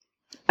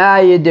How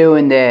you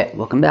doing there?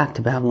 Welcome back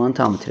to Babylon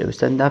Talmud. Today we're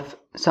studying Daf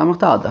Samach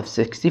Daled, Daf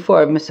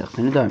 64 of Masechta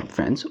Nedarim.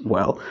 Friends,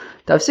 well,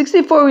 Daf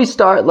 64 we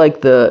start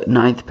like the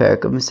 9th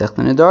parak of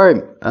Masechta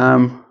Nedarim.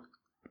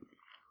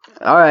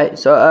 Alright,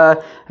 so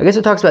I guess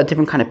it talks about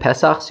different kind of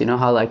Pesachs, you know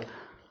how like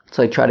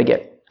to like try to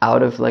get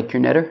out of like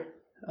your netter.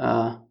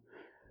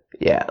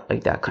 Yeah,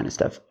 like that kind of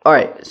stuff.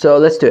 Alright, so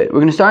let's do it. We're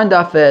going to start in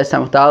Daf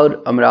Samach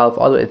Daled, Amar Aleph,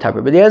 all the way to the top.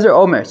 Rabbi Eliezer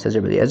Omer, says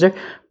Rabbi Eliezer,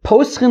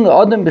 Poschin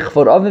le'adam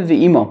b'chvor aviv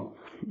ve'imo.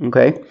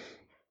 Okay?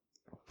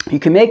 You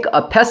can make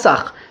a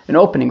Pesach, an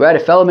opening, right? A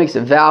fellow makes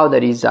a vow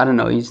that he's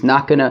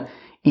not going to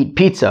eat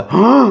pizza.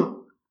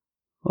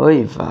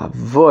 Oy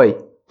vavoy.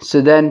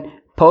 So then,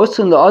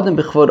 Poschin le'adam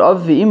b'chvor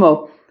aviv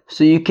ve'imo,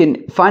 so you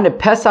can find a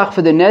Pesach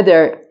for the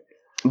neder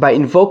by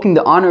invoking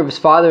the honor of his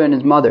father and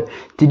his mother.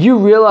 Did you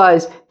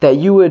realize that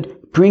you would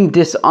bring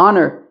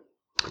dishonor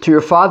to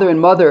your father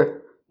and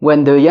mother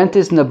when the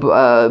Yentis in the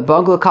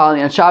bungalow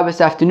colony on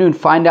Shabbos afternoon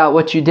find out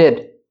what you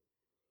did?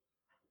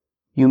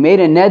 You made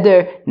a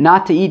neder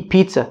not to eat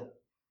pizza.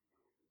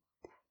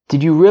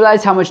 Did you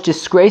realize how much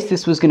disgrace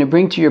this was going to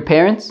bring to your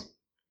parents?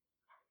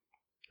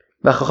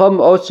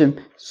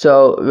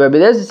 So Rabbi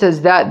Eliezer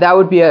says that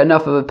would be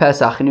enough of a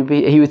Pesach, and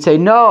he would say,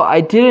 no, I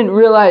didn't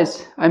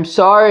realize. I'm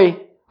sorry.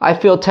 I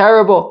feel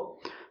terrible.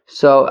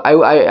 So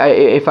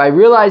if I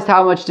realized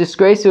how much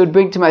disgrace it would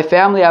bring to my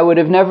family, I would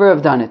have never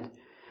have done it.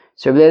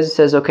 So Rabbi Eliezer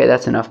says, okay,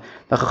 that's enough.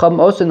 The Chacham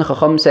also, and the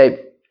Chacham say,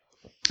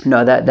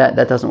 no,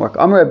 that doesn't work.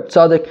 Amar Reb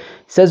Tzadok,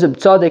 says Reb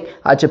Tzadok,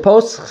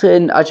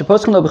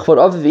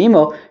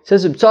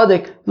 says Reb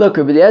Tzadok, look,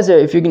 Rabbi Eliezer,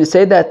 if you're going to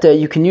say that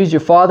you can use your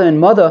father and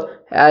mother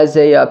as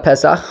a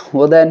Pesach,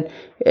 well then,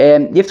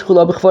 you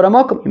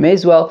may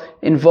as well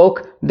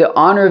invoke the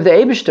honor of the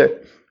Eibishter.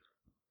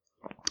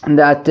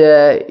 That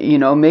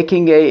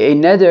making a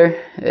neder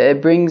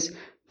brings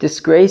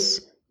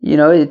disgrace.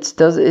 It's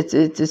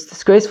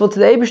disgraceful to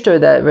the Eibishter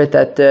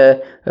that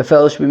a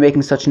fellow should be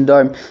making such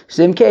nedarim.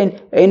 So imkain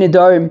ein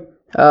nedarim.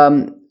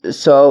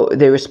 So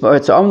they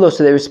respond.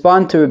 So they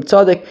respond to Reb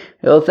Tzadok.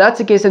 Well, if that's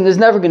the case, then there's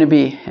never going to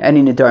be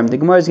any nedarim. The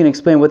Gemara is going to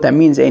explain what that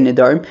means, ein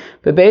nedarim.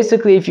 But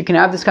basically, if you can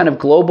have this kind of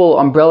global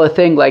umbrella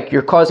thing, like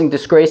you're causing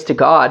disgrace to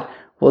God,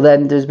 well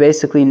then there's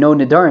basically no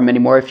nedarim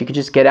anymore if you could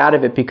just get out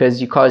of it because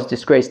you caused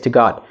disgrace to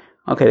God.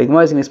 Okay, the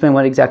Gemara is going to explain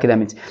what exactly that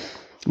means.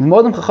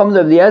 Now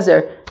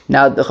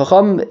the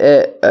Chacham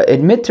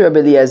admit to Rabbi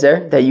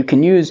Eliezer that you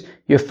can use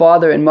your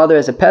father and mother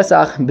as a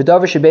Pesach, that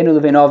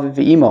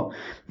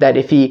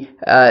if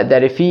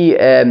he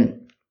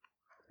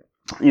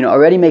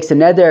already makes a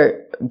neder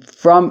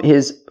from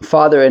his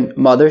father and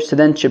mother, so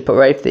then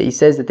if he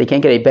says that they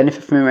can't get a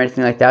benefit from him or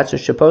anything like that, so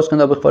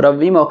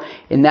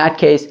in that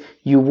case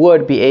you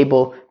would be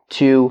able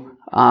to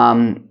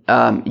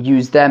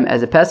use them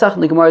as a Pesach,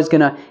 and the Gemara is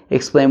going to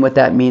explain what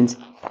that means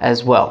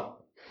as well.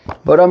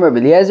 But Rabbi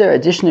Eliezer,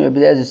 additionally, Rabbi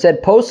Eliezer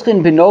said,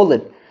 Poschin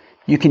binolid,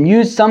 you can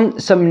use some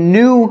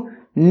new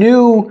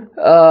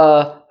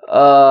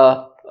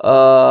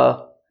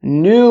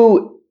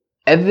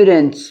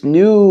evidence,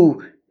 new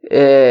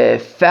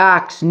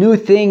facts, new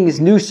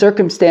things, new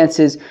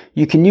circumstances.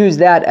 You can use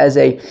that as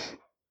a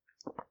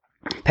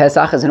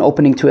Pesach, as an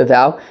opening to a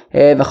vow.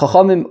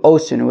 V'chachamim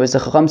osun, whereas the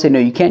Chacham say, no,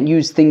 you can't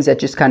use things that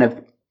just kind of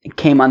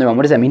came on their own.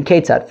 What does that mean?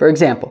 Ketzad, for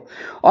example.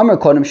 Amar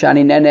kodem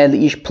shani nene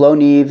li'ish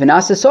ploni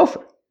v'nasa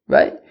sofer.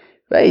 Right?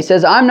 He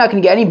says, I'm not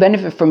going to get any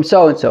benefit from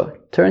so-and-so.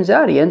 Turns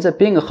out he ends up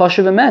being a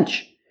chashuv a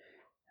mensch.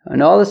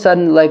 And all of a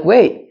sudden, like,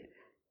 wait,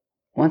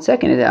 1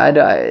 second,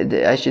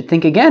 I should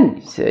think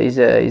again. He's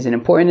an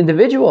important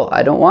individual.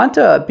 I don't want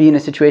to be in a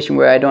situation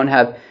where I don't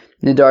have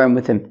nedarim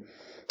with him.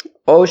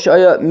 O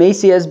shaya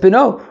mesi as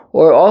beno.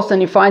 Or all of a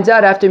sudden he finds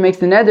out, after he makes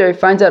the neder, he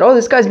finds out, oh,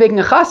 this guy's making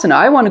a chasana.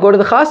 I want to go to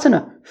the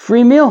chasana.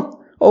 Free meal.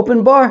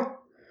 Open bar.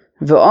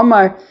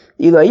 V'omar,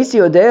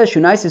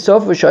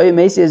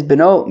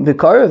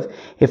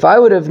 if I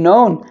would have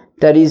known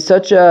that he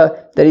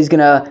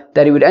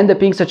would end up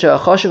being such a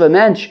chashuv a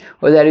mensch,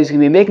 or that he's going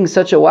to be making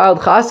such a wild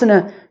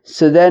chasana,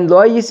 so then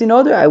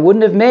I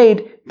wouldn't have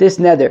made this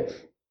neder.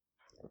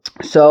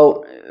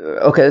 So,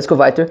 okay, let's go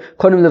weiter.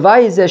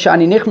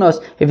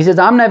 If he says,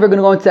 I'm never going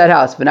to go into that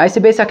house, all of a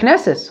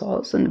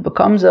sudden it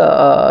becomes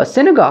a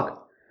synagogue.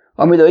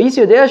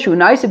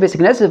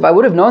 If I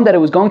would have known that it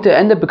was going to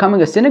end up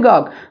becoming a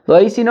synagogue,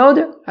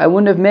 I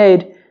wouldn't have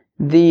made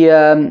the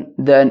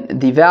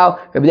vow.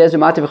 Rabbi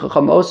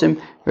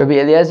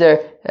Eliezer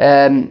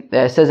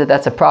says that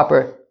that's a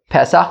proper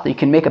Pesach, that you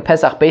can make a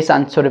Pesach based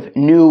on sort of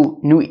new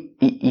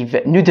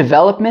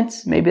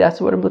developments. Maybe that's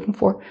what I'm looking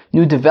for.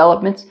 New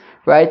developments,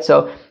 right?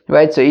 So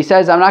he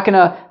says, I'm not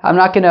gonna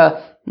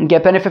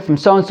get benefit from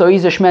so and so.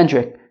 He's a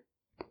shmendrik.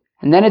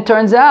 And then it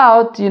turns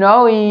out, he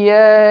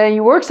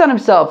works on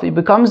himself. He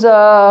becomes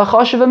a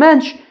chashuv a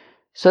mensch.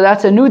 So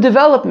that's a new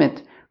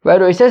development,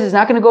 right? Or he says he's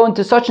not going to go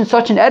into such and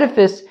such an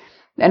edifice,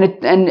 and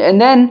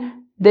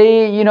then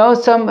they,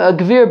 some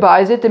gvir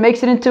buys it and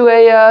makes it into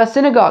a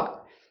synagogue.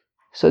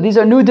 So these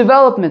are new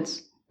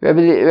developments. Rabbi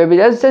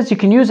Eliezer says you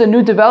can use a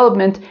new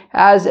development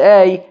as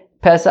a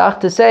Pesach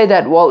to say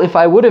that, well, if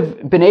I would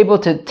have been able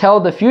to tell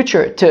the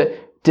future, to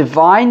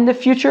divine the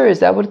future? Is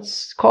that what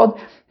it's called?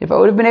 If I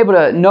would have been able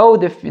to know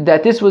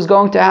that this was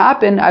going to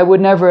happen, I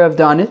would never have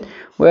done it.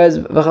 Whereas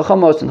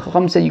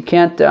Chacham said you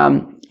can't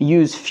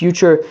use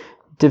future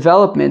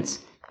developments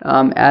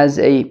as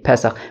a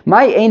Pesach.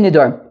 My ein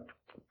nidar.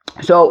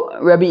 So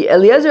Rabbi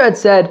Eliezer had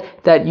said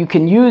that you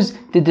can use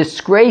the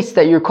disgrace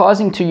that you're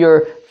causing to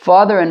your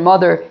father and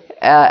mother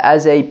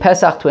as a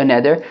Pesach to a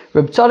neder.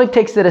 Reb Tzadok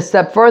takes it a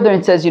step further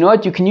and says, you know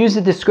what, you can use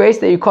the disgrace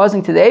that you're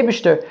causing to the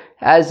Eibishter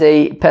as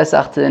a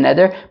Pesach to the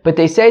neder. But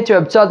they say to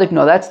Reb Tzadok,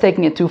 no, that's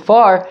taking it too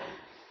far,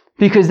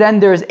 because then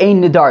there's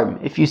ein nidarim.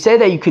 If you say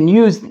that you can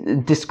use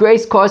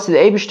disgrace caused to the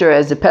Eibishter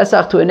as a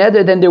Pesach to a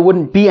neder, then there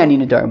wouldn't be any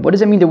nidarim. What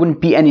does it mean there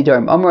wouldn't be any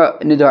nidarim? Amar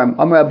nidarim.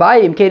 Amar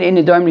Abaye, imkein ein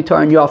nidarim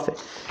nitar and yafeh.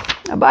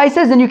 Abaye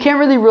says then you can't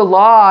really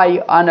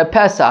rely on a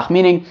Pesach,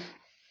 meaning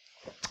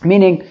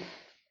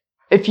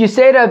if you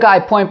say to a guy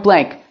point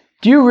blank,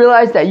 do you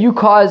realize that you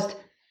caused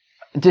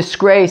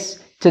disgrace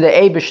to the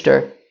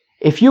Eibishter?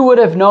 If you would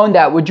have known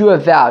that, would you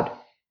have vowed?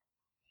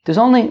 There's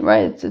only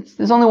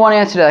one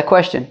answer to that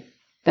question.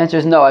 The answer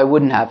is no, I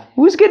wouldn't have.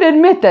 Who's going to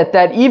admit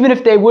that even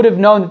if they would have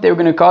known that they were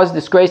going to cause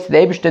disgrace to the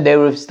Eibishter, they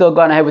would have still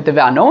gone ahead with the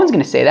vow? No one's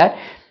going to say that.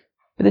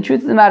 But the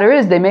truth of the matter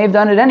is, they may have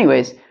done it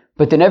anyways,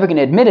 but they're never going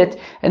to admit it,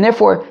 and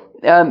therefore,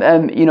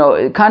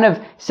 kind of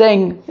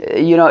saying,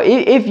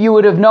 if you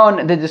would have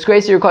known the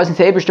disgrace you're causing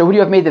to Eibishter, would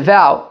you have made the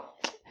vow?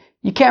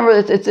 You can't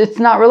really, it's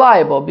not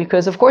reliable,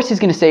 because of course he's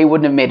going to say he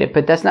wouldn't have made it,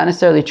 but that's not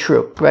necessarily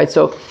true, right?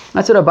 So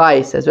that's what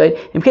Abaye says, right?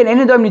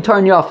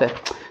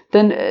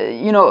 Then,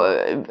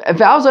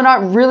 vows are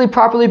not really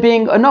properly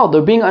being annulled.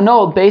 They're being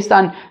annulled based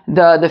on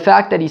the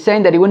fact that he's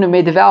saying that he wouldn't have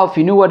made the vow if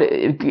he knew what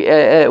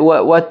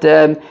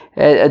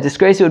a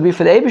disgrace it would be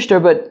for the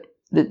Eibishter, but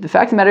the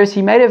fact of the matter is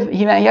he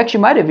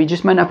actually might have, he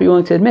just might not be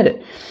willing to admit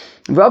it.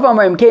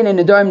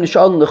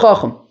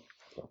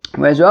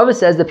 Whereas Rava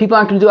says that people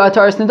aren't going to do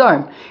Ataras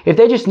Nedarim. If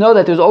they just know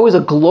that there's always a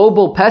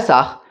global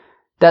Pesach,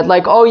 that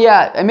like, oh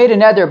yeah, I made a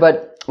neder,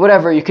 but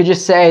whatever, you could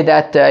just say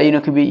that,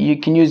 you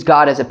can use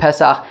God as a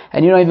Pesach,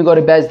 and you don't even go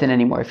to Bezdin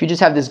anymore. If you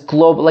just have this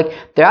global,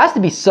 there has to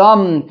be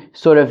some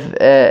sort of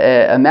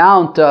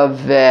amount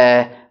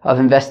of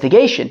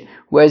investigation.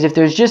 Whereas if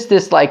there's just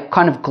this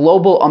kind of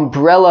global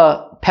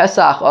umbrella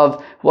Pesach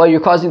of, well, you're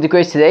causing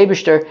disgrace to the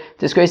Eibishter,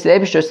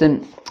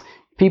 then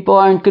people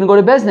aren't going to go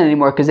to Bezdin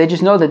anymore, because they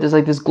just know that there's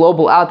this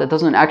global out that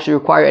doesn't actually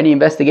require any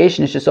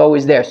investigation. It's just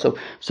always there. So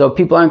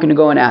people aren't going to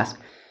go and ask.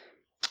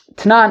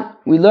 Tanan,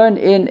 we learned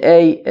in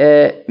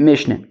a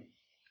Mishnah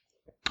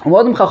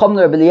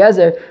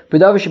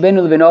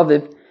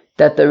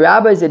that the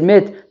rabbis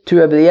admit to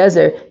Rabbi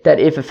Eliezer that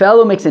if a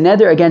fellow makes a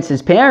neder against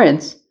his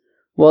parents,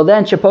 well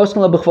then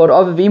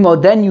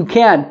then you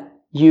can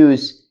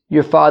use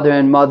your father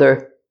and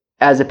mother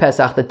as a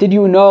Pesach. That did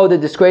you know the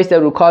disgrace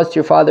that would cause to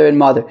your father and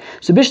mother?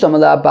 So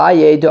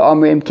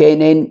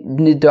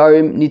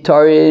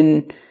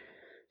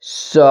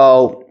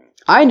So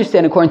I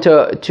understand according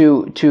to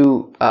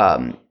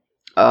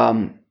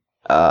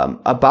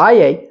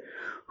Abaye,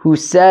 who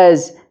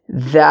says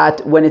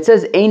that when it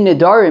says ein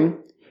nidarim,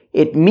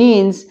 it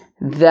means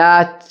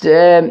that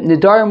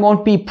nidarim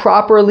won't be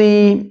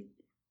properly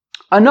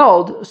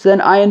annulled. So then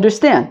I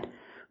understand.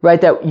 Right,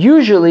 that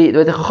usually,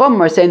 the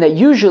Chacham are saying that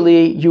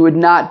usually you would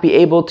not be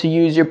able to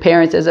use your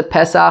parents as a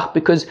Pesach,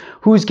 because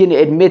who's going to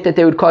admit that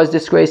they would cause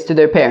disgrace to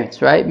their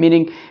parents, right?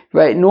 Meaning,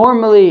 right,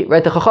 normally,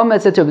 right, the Chacham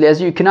had said to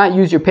Eliezer, you cannot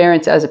use your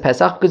parents as a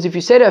Pesach, because if you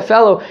say to a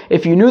fellow,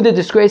 if you knew the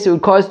disgrace it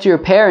would cause to your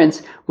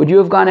parents, would you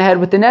have gone ahead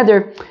with the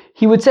neder?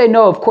 He would say,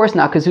 no, of course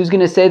not, because who's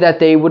going to say that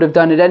they would have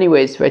done it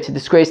anyways, right, to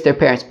disgrace their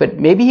parents? But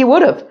maybe he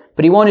would have,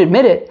 but he won't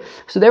admit it.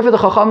 So therefore the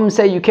Chacham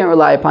say you can't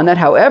rely upon that.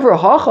 However,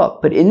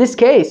 but in this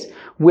case,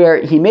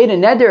 where he made a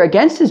neder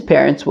against his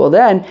parents, well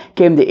then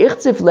came the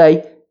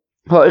ichtziflei.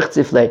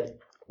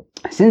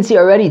 Since he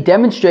already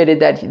demonstrated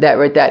that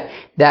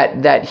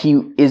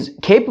he is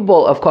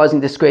capable of causing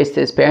disgrace to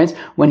his parents,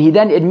 when he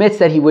then admits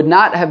that he would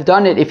not have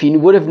done it if he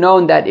would have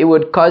known that it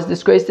would cause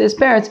disgrace to his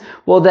parents,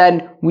 well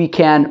then we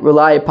can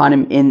rely upon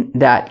him in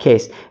that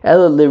case.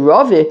 But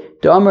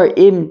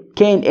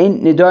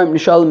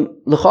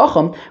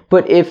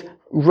if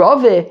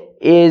Rave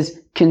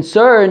is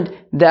concerned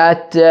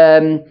that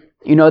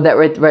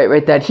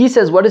that he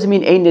says, what does it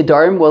mean ein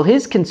nidarim? Well,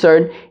 his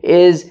concern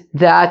is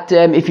that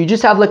if you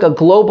just have a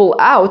global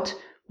out,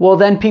 well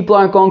then people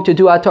aren't going to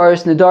do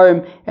ataris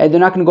nidarim, and they're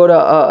not going to go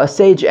to a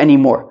sage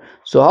anymore.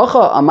 So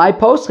hacha amai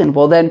poschin.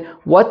 Well then,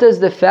 what does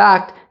the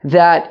fact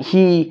that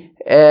he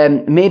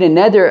made a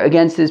neder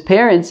against his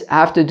parents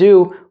have to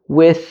do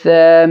with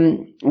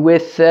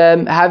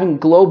having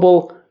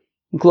global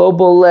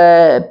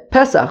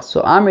Pesach?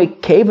 So Amri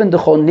Kaven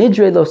Dechol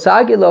Nidre Lo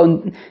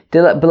Sagilo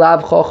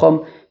Belav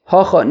Chochom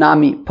Hocha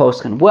Nami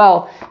Poschen.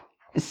 Well,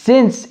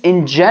 since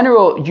in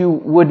general you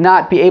would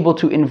not be able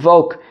to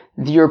invoke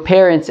your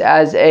parents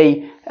as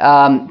a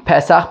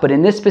Pesach, but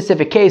in this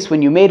specific case,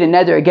 when you made a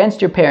neder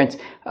against your parents,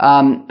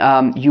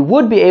 you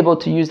would be able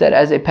to use that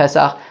as a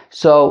Pesach.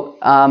 So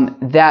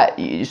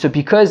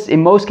because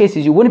in most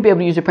cases you wouldn't be able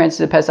to use your parents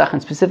as a Pesach,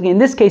 and specifically in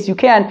this case you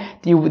can,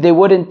 they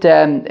wouldn't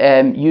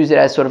use it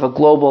as sort of a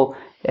global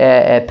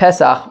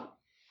Pesach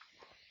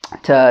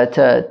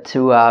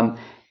to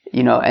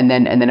and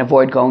then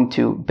avoid going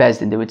to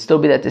Bezdin. There would still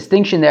be that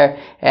distinction there,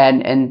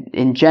 and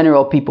in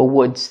general people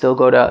would still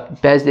go to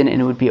Bezdin,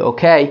 and it would be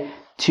okay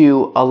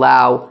to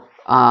allow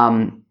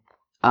a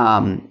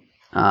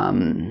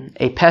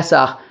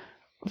Pesach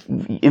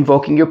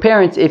invoking your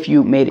parents if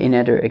you made a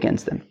neder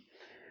against them.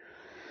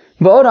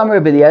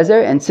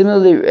 And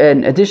similarly,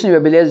 and additionally,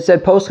 Rabbi Eliezer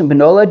said, Poschim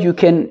benolad, you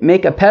can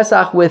make a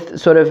Pesach with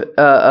sort of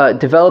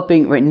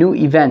developing new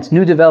events,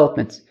 new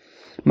developments.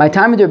 My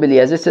time with Rabbi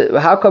Eliezer,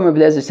 how come Rabbi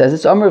Eliezer says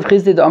it's Amar of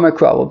Chizdi the Amar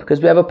Kravel? Because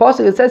we have a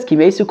pasuk that says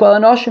Kimesu kol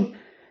anoshim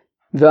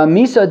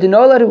v'amisa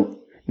dinoladu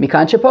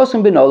mikan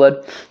sheposchim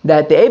benolad,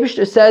 that the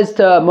Eibishter says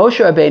to Moshe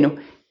Rabbeinu,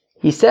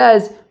 he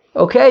says,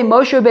 okay,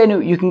 Moshe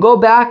Rabbeinu, you can go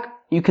back.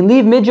 You can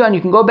leave Midian, you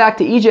can go back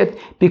to Egypt,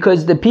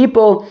 because the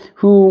people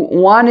who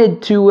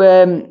wanted to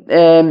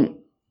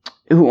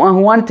who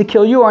wanted to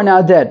kill you are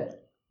now dead.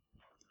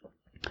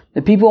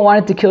 The people who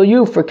wanted to kill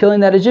you for killing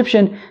that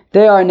Egyptian,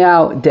 they are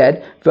now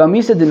dead.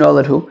 V'amisa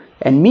denoladhu,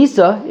 and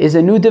Misa is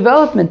a new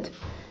development.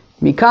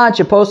 Mikan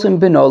sheposchim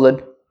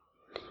benolad,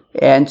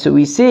 and so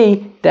we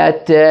see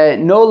that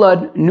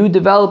nolad, new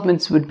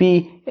developments, would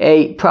be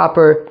a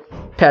proper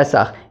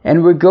Pesach,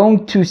 and we're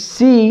going to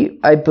see,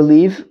 I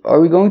believe, are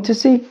we going to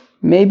see?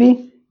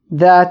 Maybe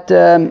that,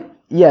 that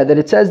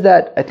it says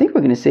that, I think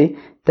we're going to see,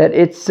 that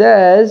it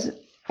says,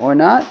 or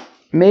not,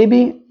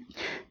 maybe,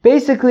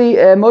 basically,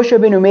 Moshe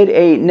Rabbeinu made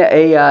a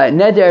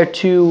neder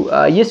to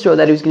Yisro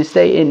that he was going to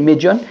stay in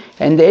Midian,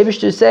 and the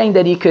Eibishter is saying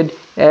that he could,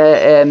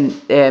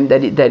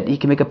 that he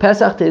can make a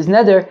Pesach to his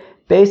neder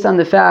based on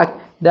the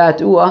fact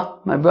that,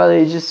 my brother,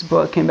 he just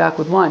came back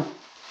with wine.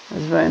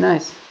 That's very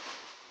nice.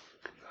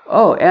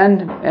 Oh,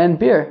 and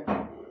beer.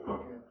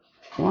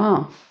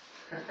 Wow.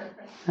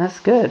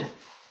 That's good.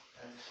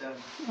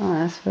 Oh,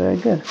 that's very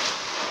good.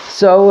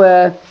 So,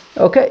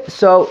 okay.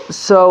 So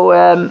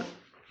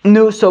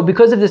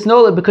because of this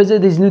knowledge, because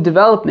of these new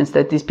developments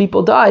that these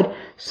people died,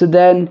 so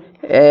then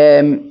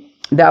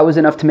that was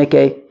enough to make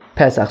a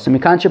Pesach. So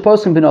mikan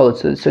sheposchim benolad.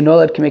 So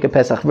nolad can make a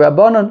Pesach.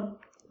 Rabbanon,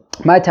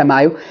 my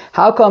tamayu.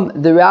 How come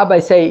the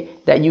rabbis say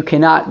that you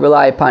cannot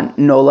rely upon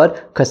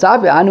nolad?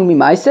 Kasav anu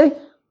mimaise.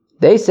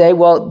 They say,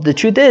 well, the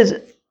truth is,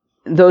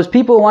 those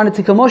people who wanted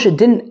to kill Moshe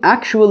didn't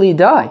actually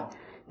die.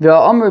 That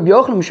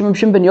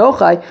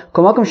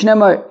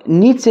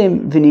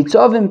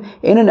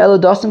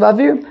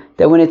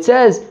when it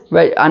says,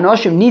 right,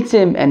 Anoshim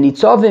Nitzim and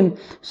Nitzovim,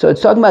 so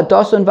it's talking about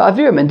Dasan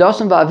Va'avirim, and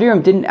Dasan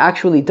Va'avirim didn't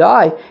actually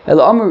die.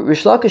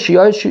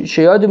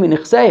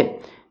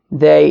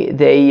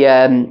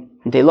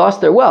 They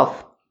lost their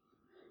wealth.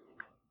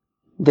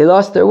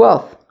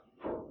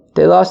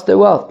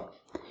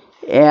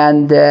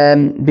 And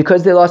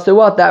because they lost their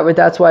wealth,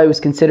 that's why it was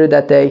considered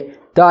that they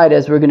died,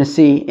 as we're going to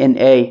see in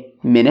a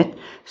minute.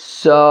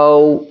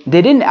 So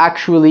they didn't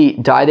actually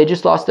die, they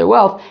just lost their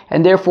wealth,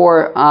 and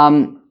therefore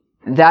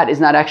that is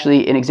not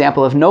actually an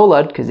example of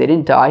nolad, because they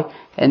didn't die,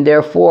 and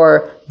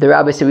therefore the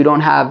rabbi said we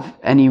don't have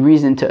any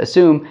reason to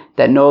assume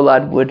that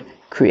nolad would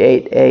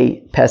create a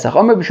Pesach.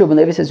 Amar B'Shua ben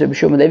Levi says, Rabbi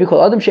Shua ben Levi,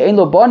 Kol Adam she'ein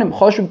lo banim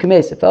choshuv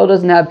k'meis. A fellow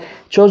doesn't have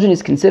children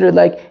is considered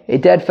like a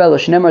dead fellow.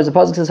 Shneimar, as the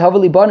pasuk says,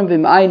 Havali banim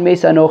v'im'ayin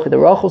meis anochi. The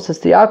Rachel says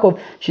to Yaakov,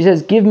 she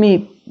says, give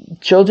me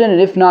children, and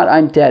if not,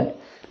 I'm dead.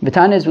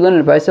 V'tanya is we learn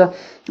in the Brisa,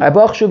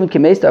 Arbach shuvin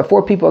k'meis. There are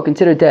 4 people are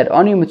considered dead.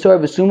 Ani mitzor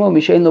v'sumo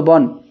mishein lo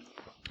banim.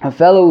 A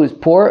fellow who is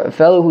poor, a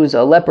fellow who is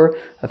a leper,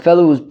 a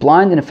fellow who is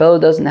blind, and a fellow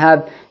who doesn't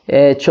have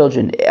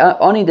children.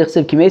 Ani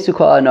dechsev kimesu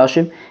kol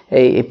anoshim.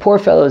 A poor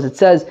fellow, as it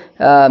says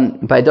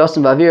by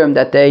Dasan Va'avirim,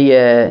 that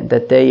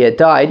they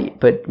died,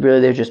 but really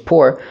they're just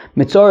poor.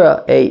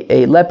 Mitzora,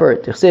 a leper,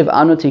 dechsev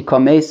anoti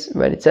kames.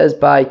 Right, it says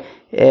by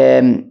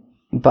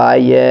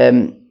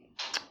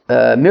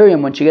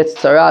Miriam when she gets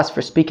tzaras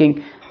for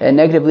speaking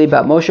negatively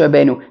about Moshe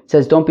Rabbeinu. It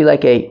says, don't be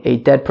like a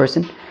dead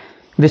person.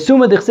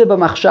 Vesuma dechsev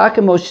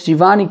b'machshakim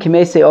moshivani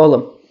kimesei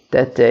olam.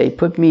 That they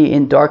put me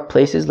in dark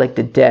places like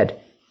the dead.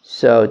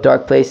 So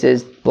dark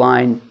places,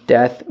 blind,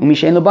 death.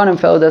 Umishein lobanim,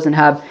 fellow doesn't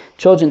have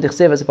children.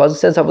 Tichsev, as the pasuk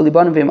says,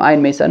 havalibanim v'im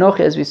ayin meis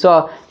anochi. As we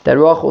saw, that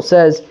Rachel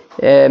says,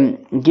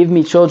 give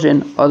me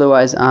children,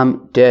 otherwise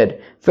I'm dead.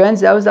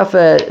 Friends, that was Daf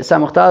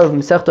Samach Daled of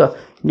Masechta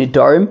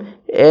Nedarim.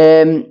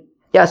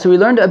 So we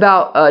learned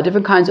about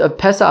different kinds of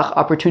Pesach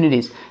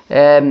opportunities.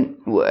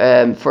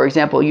 For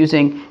example,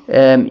 using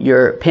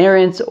your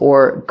parents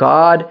or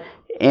God,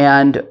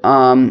 and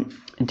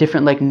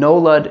different like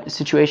nolad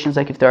situations,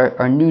 like if there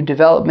are new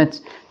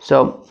developments.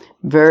 So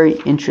very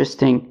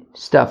interesting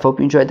stuff. Hope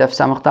you enjoyed Daf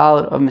Samach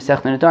Daled of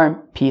Masechta Nedarim.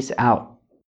 Peace out.